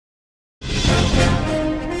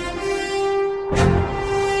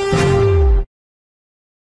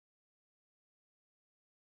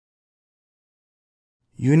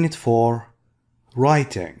Unit 4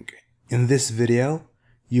 Writing. In this video,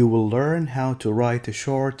 you will learn how to write a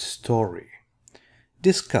short story.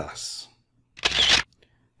 Discuss.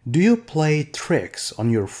 Do you play tricks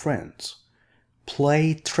on your friends?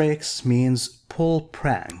 Play tricks means pull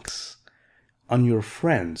pranks on your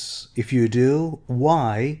friends. If you do,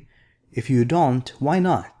 why? If you don't, why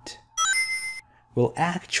not? Well,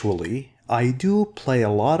 actually, I do play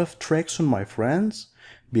a lot of tricks on my friends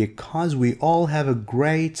because we all have a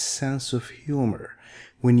great sense of humor.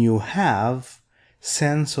 When you have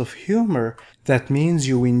sense of humor, that means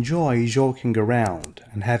you enjoy joking around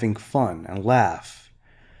and having fun and laugh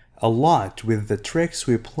a lot with the tricks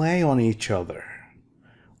we play on each other.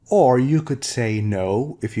 Or you could say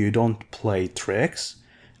no if you don't play tricks.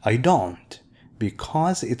 I don't,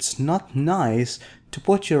 because it's not nice to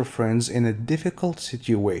put your friends in a difficult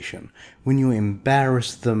situation when you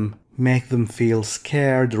embarrass them, make them feel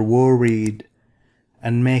scared or worried,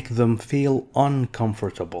 and make them feel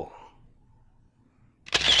uncomfortable.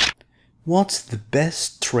 What's the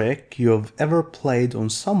best trick you have ever played on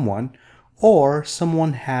someone or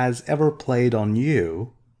someone has ever played on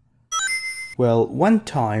you? Well, one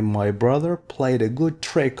time my brother played a good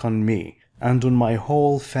trick on me and on my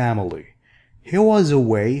whole family. He was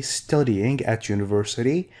away studying at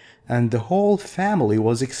university and the whole family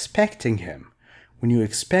was expecting him. When you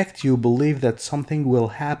expect, you believe that something will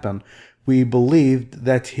happen. We believed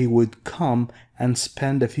that he would come and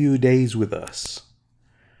spend a few days with us.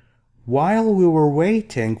 While we were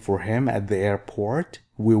waiting for him at the airport,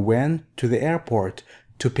 we went to the airport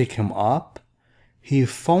to pick him up. He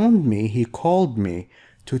phoned me, he called me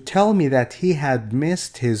to tell me that he had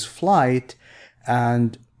missed his flight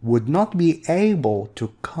and would not be able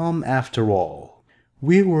to come after all.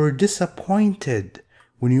 We were disappointed.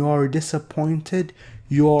 When you are disappointed,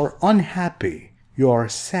 you are unhappy, you are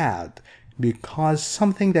sad, because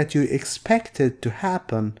something that you expected to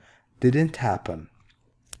happen didn't happen.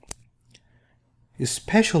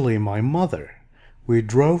 Especially my mother. We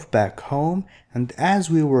drove back home, and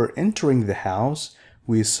as we were entering the house,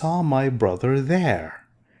 we saw my brother there.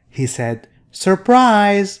 He said,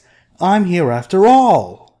 "Surprise! I'm here after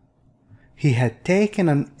all!" He had taken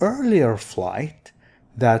an earlier flight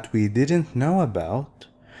that we didn't know about.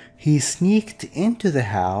 He sneaked into the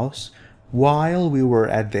house while we were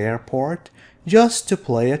at the airport just to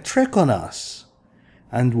play a trick on us,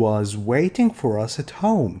 and was waiting for us at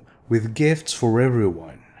home with gifts for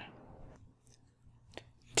everyone.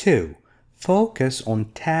 2. Focus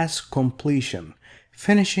on task completion,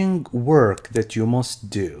 finishing work that you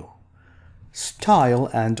must do. Style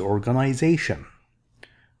and organization.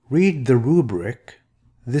 Read the rubric.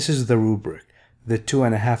 This is the rubric, the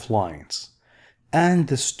 2.5 lines. And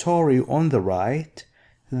the story on the right,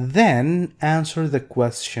 then answer the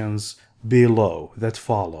questions below that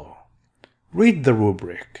follow. Read the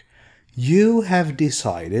rubric. You have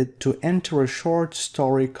decided to enter a short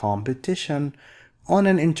story competition on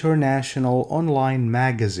an international online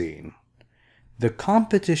magazine. The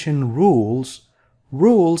competition rules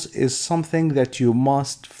is something that you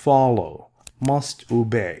must follow, must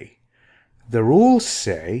obey. The rules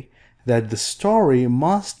say that the story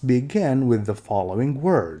must begin with the following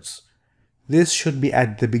words. This should be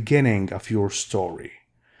at the beginning of your story.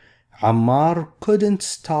 Ammar couldn't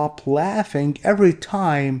stop laughing every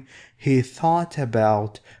time he thought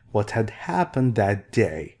about what had happened that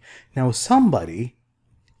day. Now somebody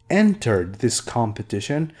entered this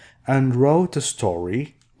competition and wrote a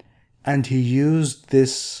story, and he used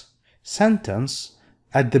this sentence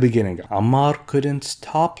at the beginning. Ammar couldn't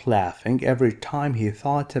stop laughing every time he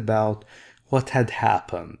thought about what had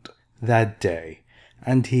happened that day.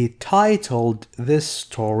 And he titled this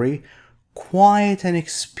story Quite an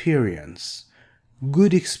Experience,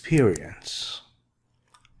 Good Experience.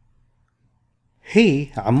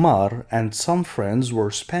 He, Ammar, and some friends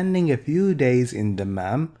were spending a few days in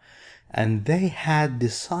Dammam, and they had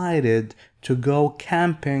decided to go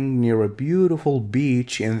camping near a beautiful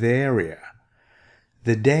beach in the area.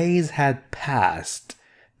 The days had passed.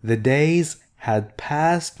 The days had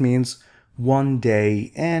passed means one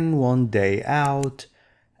day in, one day out,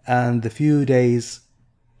 and the few days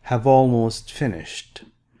have almost finished.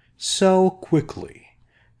 So quickly.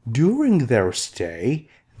 During their stay,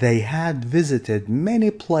 they had visited many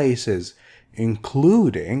places,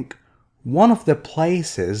 including one of the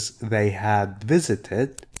places they had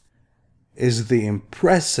visited is the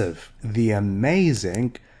impressive, the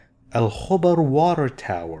amazing Al-Khubar water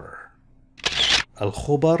tower.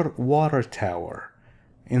 Al-Khubar water tower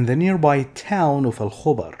in the nearby town of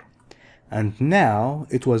Al-Khubar. And now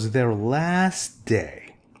it was their last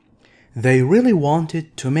day. They really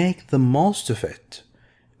wanted to make the most of it.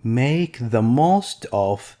 Make the most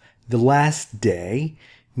of the last day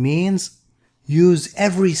means use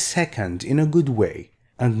every second in a good way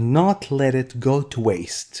and not let it go to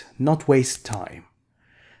waste, not waste time.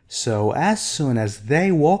 So as soon as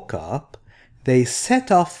they woke up, they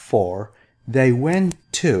set off they went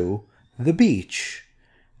to the beach,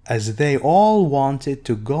 as they all wanted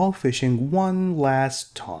to go fishing one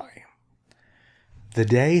last time. The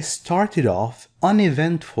day started off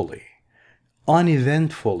uneventfully.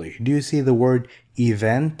 Uneventfully. Do you see the word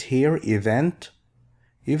event here? Event?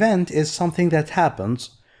 Event is something that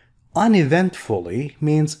happens. Uneventfully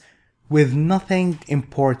means with nothing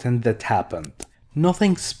important that happened.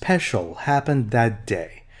 Nothing special happened that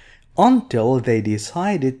day until they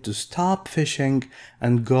decided to stop fishing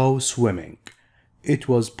and go swimming. It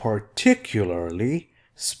was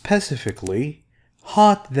specifically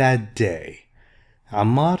hot that day.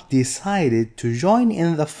 Ammar decided to join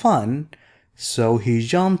in the fun, so he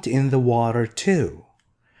jumped in the water too.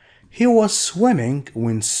 He was swimming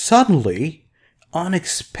when suddenly,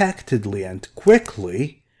 unexpectedly and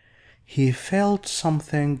quickly, he felt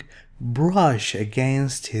something brush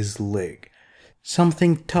against his leg.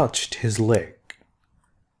 Something touched his leg.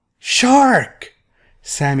 "Shark!"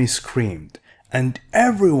 Sammy screamed, and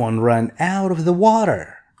everyone ran out of the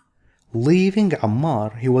water. Leaving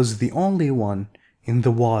Ammar, he was the only one in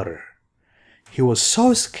the water. He was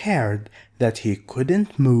so scared that he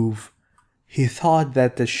couldn't move. He thought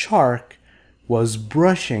that the shark was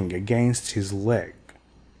brushing against his leg.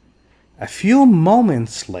 A few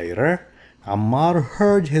moments later, Ammar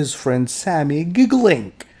heard his friend Sammy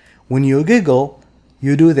giggling. When you giggle,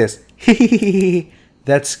 you do this. Hehehe.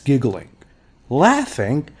 That's giggling.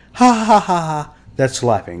 Laughing. Ha ha ha ha. That's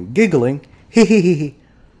laughing. Giggling. Hehehe.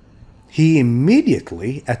 He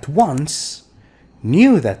immediately, at once,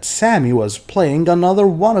 knew that Sammy was playing another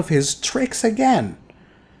one of his tricks again.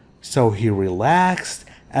 So he relaxed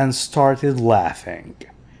and started laughing.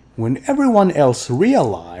 When everyone else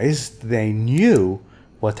realized they knew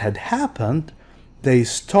what had happened, they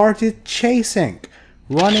started chasing,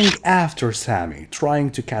 running after Sammy,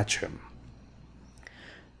 trying to catch him.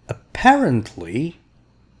 Apparently,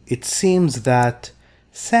 it seems that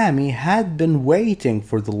Sammy had been waiting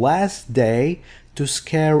for the last day to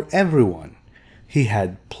scare everyone. He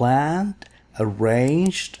had planned,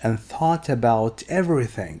 arranged, and thought about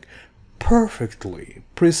everything perfectly,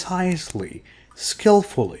 precisely,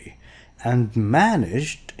 skillfully, and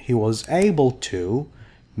he was able to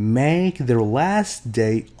make their last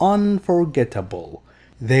day unforgettable.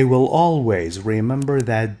 They will always remember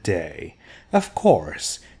that day. Of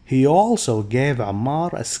course, he also gave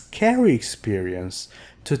Ammar a scary experience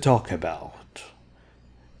to talk about.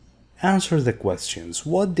 Answer the questions.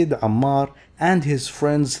 What did Ammar and his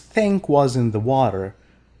friends think was in the water?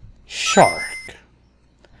 Shark.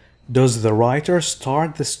 Does the writer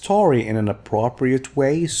start the story in an appropriate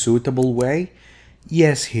way, suitable way?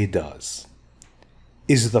 Yes, he does.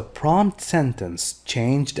 Is the prompt sentence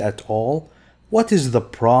changed at all? What is the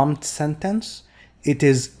prompt sentence? It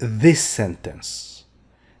is this sentence.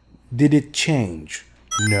 Did it change?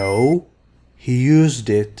 No, he used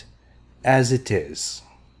it as it is.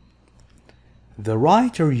 The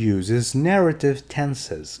writer uses narrative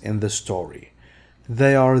tenses in the story.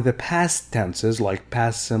 They are the past tenses like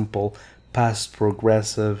past simple, past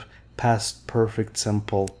progressive, past perfect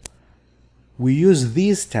simple. We use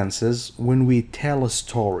these tenses when we tell a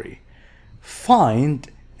story. Find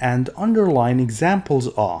and underline examples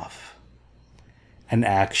of an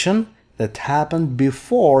action that happened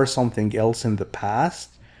before something else in the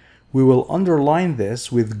past. We will underline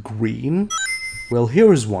this with green. Well,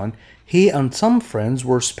 here's one. He and some friends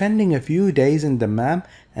were spending a few days in Dammam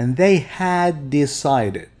and they had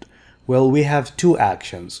decided. Well, we have two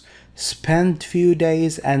actions. Spend few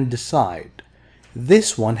days and decide.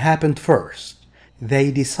 This one happened first.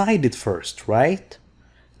 They decided first, right?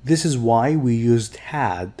 This is why we used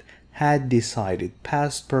had decided,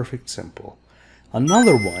 past perfect simple.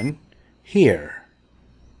 Another one here,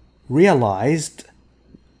 realized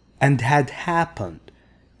and had happened.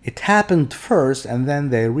 It happened first and then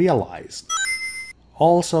they realized.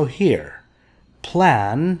 Also here,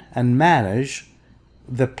 plan and manage.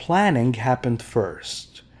 The planning happened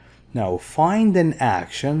first. Now find an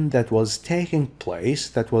action that was taking place,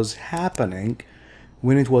 that was happening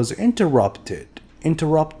when it was interrupted.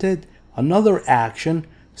 Interrupted, another action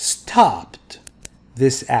stopped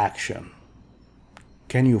this action.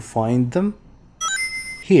 Can you find them?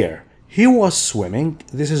 Here, he was swimming.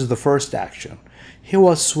 This is the first action. He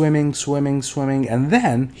was swimming, and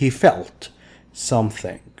then he felt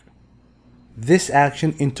something. This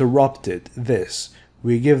action interrupted this.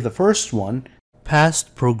 We give the first one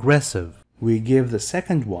past progressive. We give the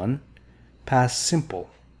second one past simple.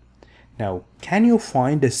 Now, can you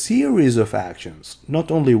find a series of actions,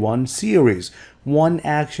 not only one series, one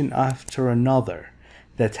action after another,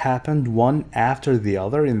 that happened one after the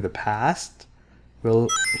other in the past? Well,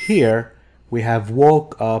 here we have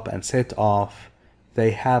woke up and set off.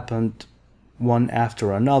 They happened one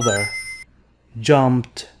after another.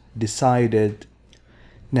 Jumped, decided.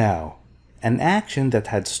 Now, an action that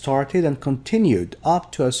had started and continued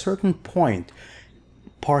up to a certain point,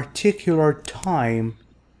 particular time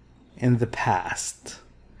in the past.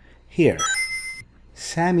 Here,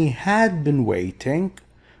 Sammy had been waiting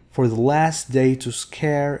for the last day to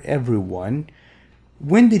scare everyone.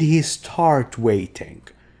 When did he start waiting?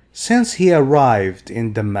 Since he arrived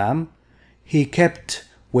in Dammam, he kept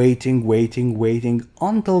waiting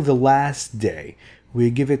until the last day. We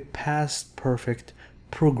give it past perfect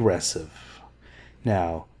progressive.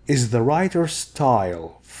 Now, is the writer's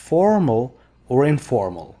style formal or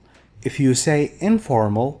informal? If you say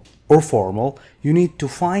informal or formal, you need to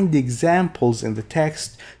find the examples in the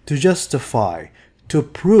text to justify, to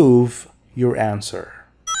prove your answer.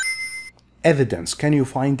 Evidence. Can you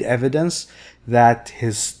find evidence that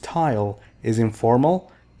his style is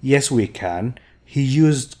informal? Yes, we can. He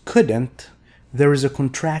used couldn't. There is a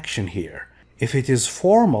contraction here. If it is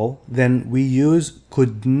formal, then we use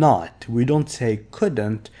could not. We don't say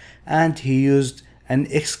couldn't. And he used an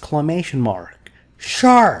exclamation mark.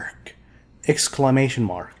 Shark! Exclamation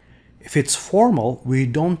mark. If it's formal, we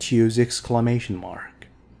don't use exclamation mark.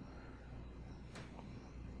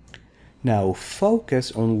 Now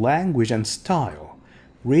focus on language and style.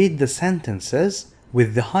 Read the sentences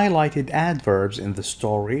with the highlighted adverbs in the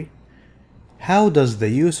story. How does the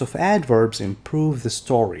use of adverbs improve the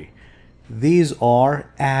story? These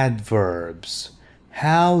are adverbs.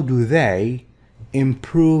 How do they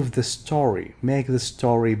improve the story, make the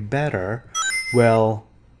story better? Well,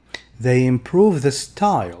 they improve the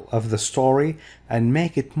style of the story and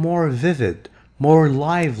make it more vivid, more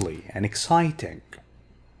lively and exciting.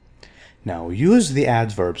 Now use the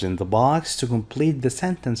adverbs in the box to complete the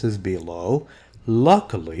sentences below.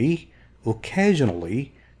 Luckily,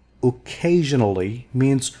 occasionally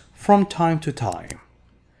means from time to time.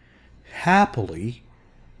 Happily,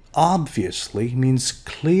 obviously means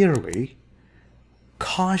clearly.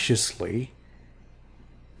 Cautiously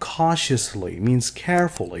means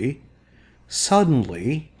carefully.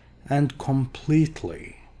 Suddenly and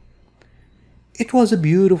completely. It was a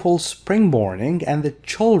beautiful spring morning and the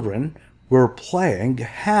children were playing.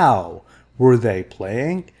 How were they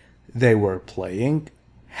playing? They were playing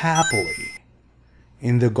happily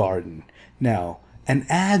in the garden. Now, an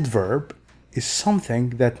adverb is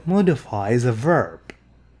something that modifies a verb.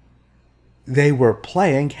 They were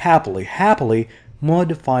playing happily. Happily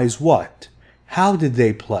modifies what? How did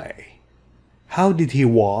they play? How did he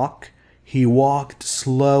walk? He walked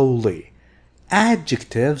slowly.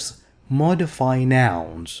 Adjectives modify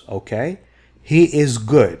nouns, okay? He is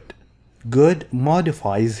good. Good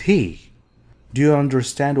modifies he. Do you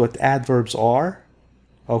understand what adverbs are?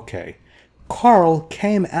 Okay. Carl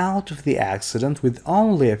came out of the accident with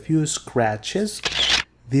only a few scratches.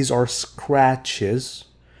 These are scratches.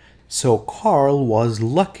 So Carl was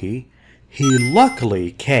lucky. He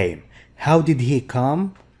luckily came. How did he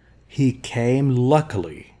come? He came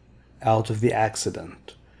luckily out of the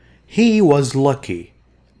accident. He was lucky.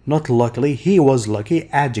 Not luckily, he was lucky.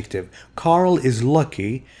 Adjective. Carl is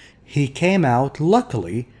lucky. He came out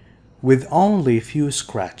luckily with only a few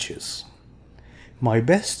scratches. My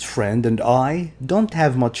best friend and I don't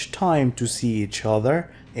have much time to see each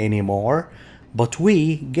other anymore, but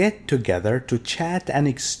we get together to chat and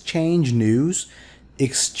exchange news.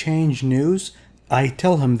 Exchange news. I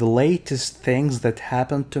tell him the latest things that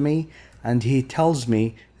happened to me, and he tells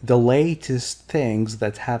me the latest things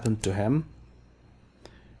that happened to him.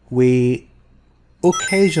 We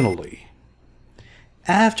occasionally.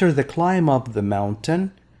 After the climb up the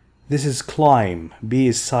mountain, this is climb, B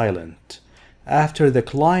is silent. After the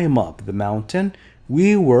climb up the mountain,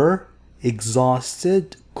 we were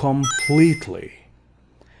exhausted completely.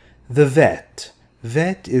 The vet.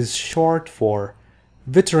 Vet is short for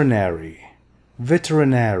veterinary.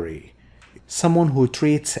 Veterinary. Someone who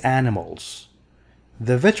treats animals.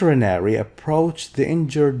 The veterinary approached the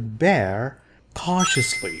injured bear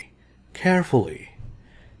cautiously, carefully.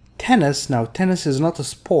 Tennis, now tennis is not a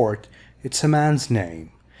sport, it's a man's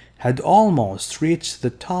name, had almost reached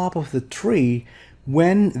the top of the tree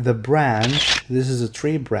when the branch, this is a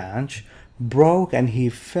tree branch, broke and he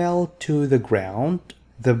fell to the ground.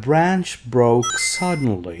 The branch broke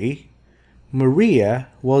suddenly. Maria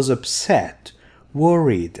was upset.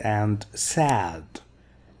 worried and sad,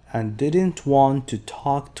 and didn't want to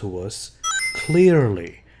talk to us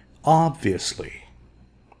clearly, obviously.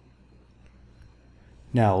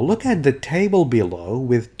 Now look at the table below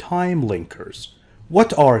with time linkers.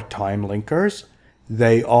 What are time linkers?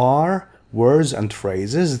 They are words and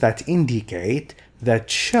phrases that indicate, that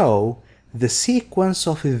show the sequence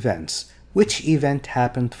of events, which event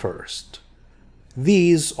happened first.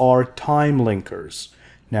 These are time linkers.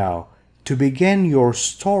 Now, to begin your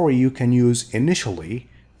story, you can use initially,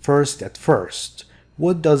 first at first.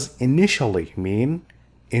 What does initially mean?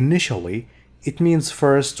 Initially, it means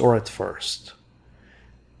first or at first.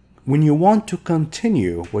 When you want to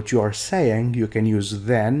continue what you are saying, you can use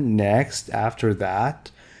then, next, after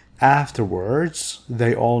that, afterwards.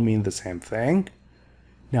 They all mean the same thing.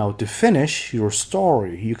 Now, to finish your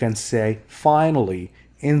story, you can say finally,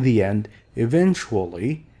 in the end,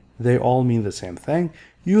 eventually. They all mean the same thing.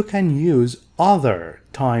 You can use other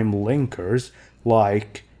time linkers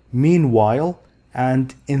like meanwhile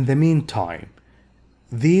and in the meantime.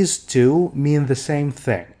 These two mean the same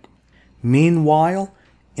thing. Meanwhile,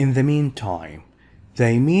 in the meantime.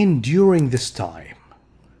 They mean during this time.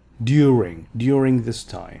 During this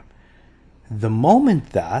time. The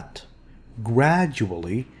moment that,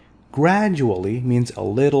 gradually means a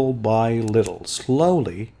little by little,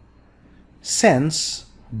 slowly. Since,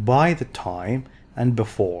 by the time, and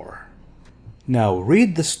before. Now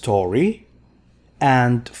read the story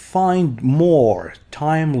and find more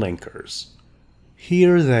time linkers.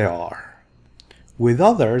 Here they are. With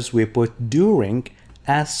others, we put during,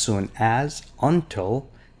 as soon as, until,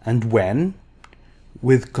 and when.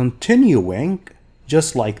 With continuing,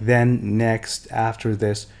 just like then, next, after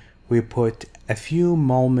this, we put a few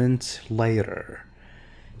moments later.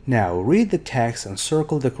 Now read the text and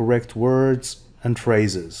circle the correct words and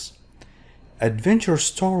phrases. Adventure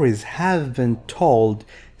stories have been told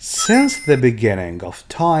since the beginning of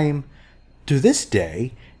time. To this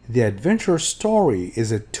day, the adventure story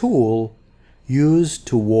is a tool used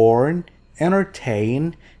to warn,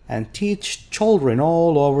 entertain, and teach children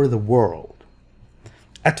all over the world.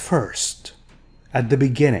 At first, at the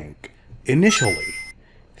beginning, initially,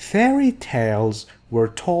 fairy tales were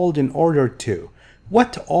told in order to.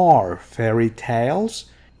 What are fairy tales?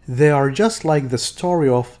 They are just like the story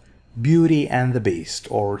of Beauty and the Beast,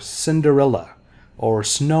 or Cinderella, or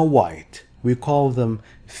Snow White. We call them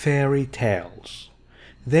fairy tales.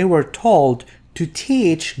 They were told to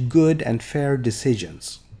teach good and fair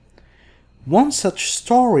decisions. One such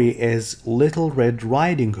story is Little Red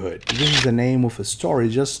Riding Hood. This is the name of a story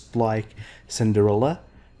just like Cinderella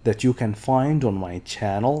that you can find on my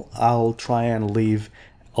channel. I'll try and leave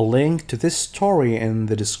a link to this story in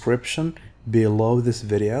the description below this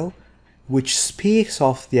video, which speaks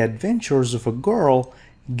of the adventures of a girl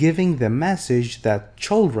giving the message that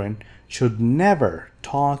children should never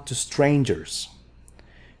talk to strangers.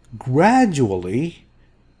 Gradually,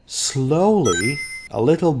 slowly, a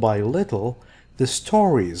little by little, the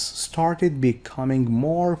stories started becoming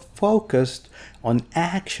more focused on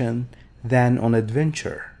action than on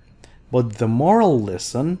adventure. But the moral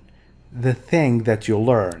lesson, the thing that you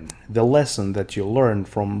learn, the lesson that you learn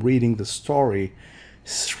from reading the story,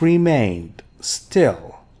 remained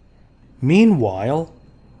still. Meanwhile,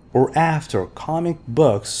 or after comic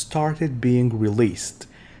books started being released,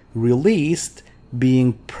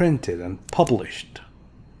 being printed and published.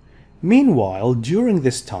 Meanwhile, during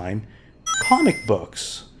this time, comic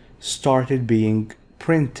books started being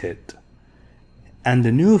printed, and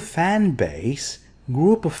a new fan base,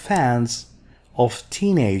 group of fans of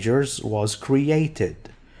teenagers was created.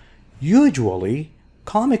 Usually,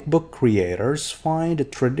 comic book creators find a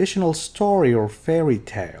traditional story or fairy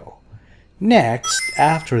tale. Next,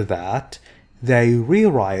 after that, they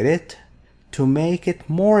rewrite it to make it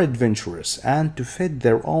more adventurous and to fit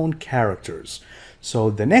their own characters. So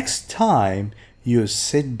the next time you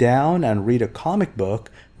sit down and read a comic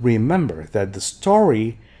book, remember that the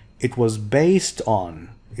story it was based on,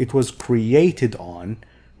 it was created on,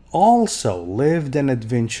 also lived an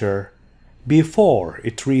adventure before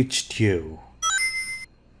it reached you.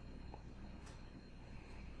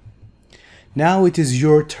 Now it is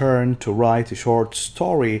your turn to write a short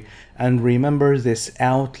story, and remember this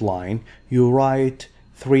outline. You write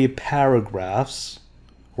 3 paragraphs,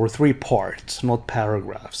 or 3 parts, not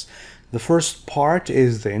paragraphs. The first part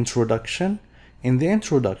is the introduction. In the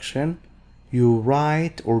introduction, you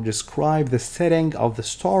write or describe the setting of the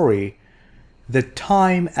story, the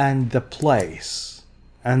time and the place,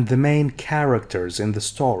 and the main characters in the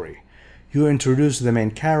story. You introduce the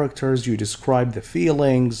main characters, you describe the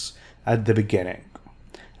feelings at the beginning.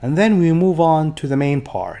 And then we move on to the main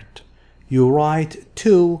part. you write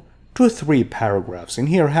 2 to 3 paragraphs. In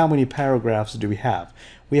here, how many paragraphs do we have?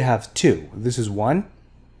 We have 2. This is 1.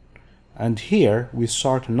 And here we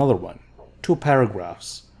start another one. 2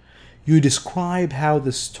 paragraphs. You describe how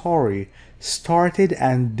the story started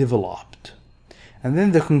and developed. And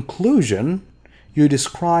then the conclusion, you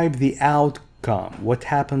describe the outcome, what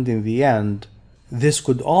happened in the end. This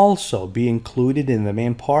could also be included in the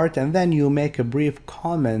main part, and then you make a brief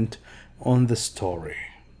comment on the story.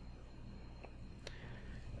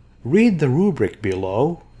 Read the rubric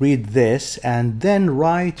below, read this, and then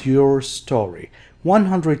write your story.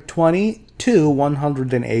 120 to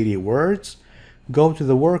 180 words. Go to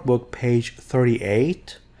the workbook, page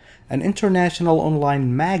 38. An international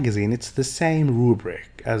online magazine, it's the same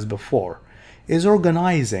rubric as before, is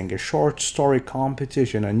organizing a short story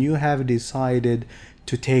competition, and you have decided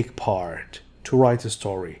to take part, to write a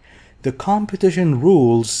story. The competition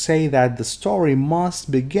rules say that the story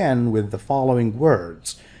must begin with the following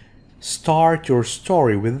words. Start your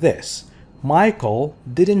story with this. Michael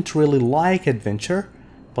didn't really like adventure,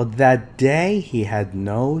 but that day he had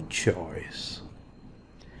no choice.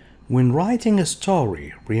 When writing a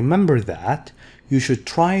story, remember that you should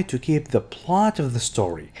try to keep the plot of the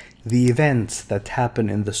story, the events that happen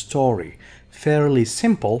in the story, fairly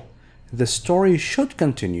simple. The story should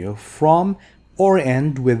continue from or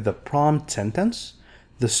end with the prompt sentence.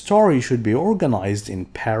 The story should be organized in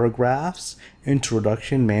paragraphs,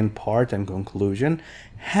 introduction, main part, and conclusion.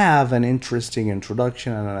 Have an interesting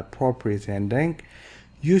introduction and an appropriate ending.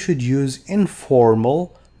 You should use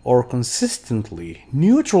informal or consistently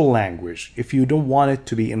neutral language. If you don't want it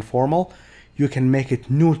to be informal, you can make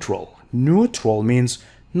it neutral. Neutral means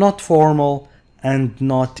not formal and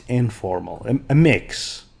not informal, a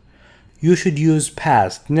mix. You should use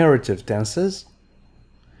past narrative tenses.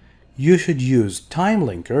 You should use time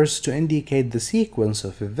linkers to indicate the sequence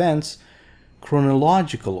of events,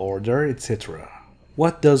 chronological order, etc.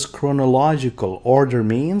 What does chronological order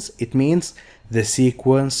means? It means the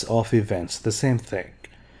sequence of events, the same thing.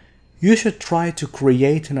 You should try to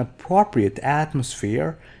create an appropriate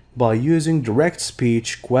atmosphere by using direct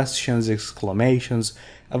speech, questions, exclamations,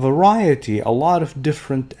 a variety, a lot of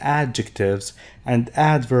different adjectives and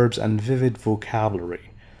adverbs and vivid vocabulary.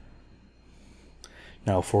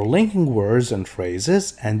 Now for linking words and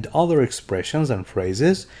phrases and other expressions and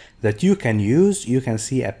phrases that you can use, you can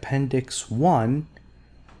see Appendix 1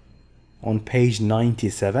 on page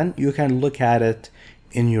 97. You can look at it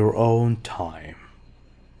in your own time.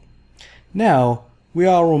 Now we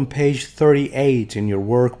are on page 38 in your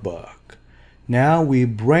workbook. Now we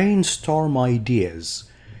brainstorm ideas.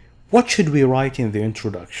 What should we write in the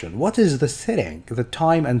introduction? What is the setting, the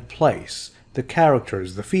time and place, the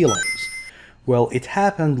characters, the feelings? Well, it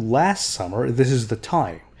happened last summer. This is the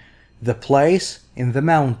time. The place, in the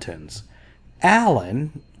mountains.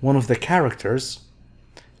 Alan, one of the characters,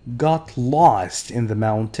 got lost in the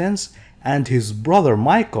mountains, and his brother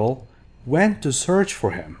Michael went to search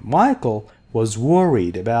for him. Michael was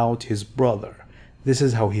worried about his brother. This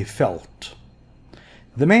is how he felt.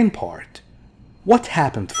 The main part. What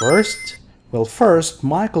happened first? Well, first,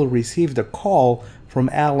 Michael received a call from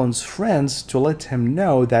Alan's friends to let him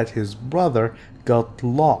know that his brother got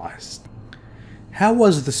lost. How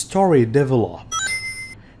was the story developed?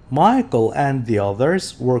 Michael and the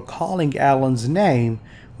others were calling Alan's name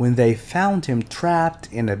when they found him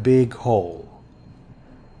trapped in a big hole.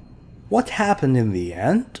 What happened in the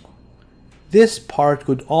end? This part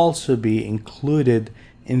could also be included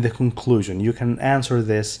in the conclusion. You can answer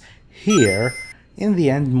this here. In the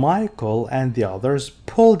end, Michael and the others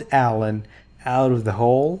pulled Alan out of the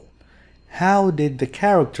hole. How did the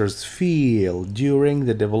characters feel during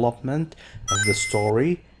the development of the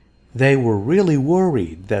story? They were really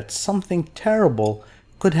worried that something terrible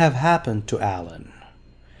could have happened to Alan.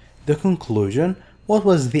 The conclusion, what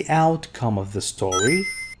was the outcome of the story?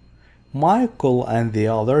 Michael and the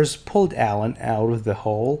others pulled Alan out of the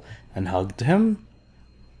hole and hugged him.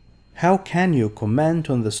 How can you comment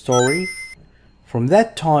on the story? From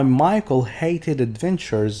that time, Michael hated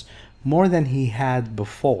adventures more than he had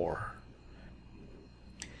before.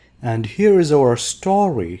 And here is our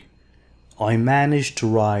story. I managed to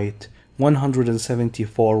write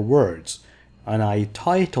 174 words, and I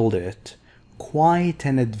titled it Quite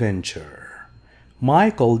an Adventure.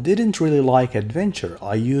 Michael didn't really like adventure.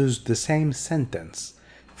 I used the same sentence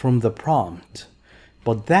from the prompt.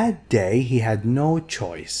 But that day he had no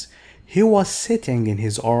choice. He was sitting in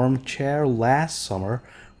his armchair last summer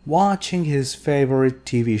watching his favorite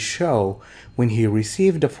TV show when he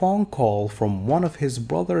received a phone call from one of his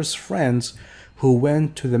brother's friends who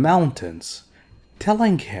went to the mountains,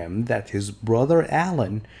 telling him that his brother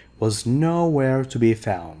Alan was nowhere to be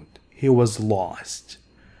found. He was lost.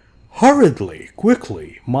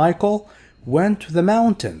 Quickly, Michael went to the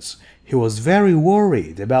mountains. He was very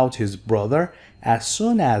worried about his brother. As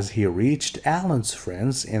soon as he reached Alan's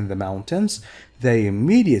friends in the mountains, they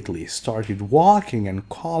immediately started walking and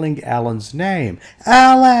calling Alan's name.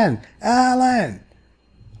 Alan! Alan!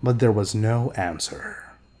 But there was no answer.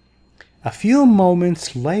 A few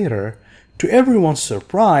moments later, to everyone's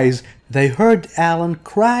surprise, they heard Alan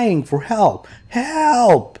crying for help.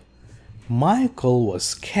 Help! Michael was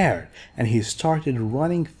scared and he started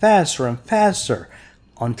running faster and faster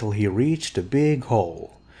until he reached a big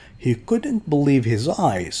hole. He couldn't believe his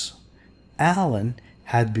eyes. Alan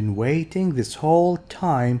had been waiting this whole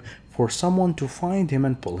time for someone to find him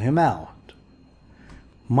and pull him out.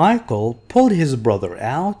 Michael pulled his brother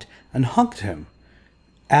out and hugged him.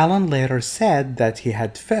 Alan later said that he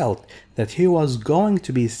had felt that he was going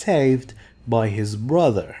to be saved by his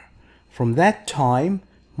brother. From that time,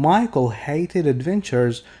 Michael hated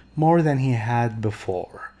adventures more than he had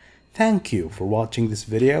before. Thank you for watching this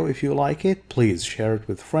video. If you like it, please share it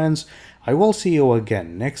with friends. I will see you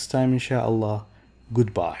again next time, inshallah.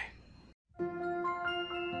 Goodbye.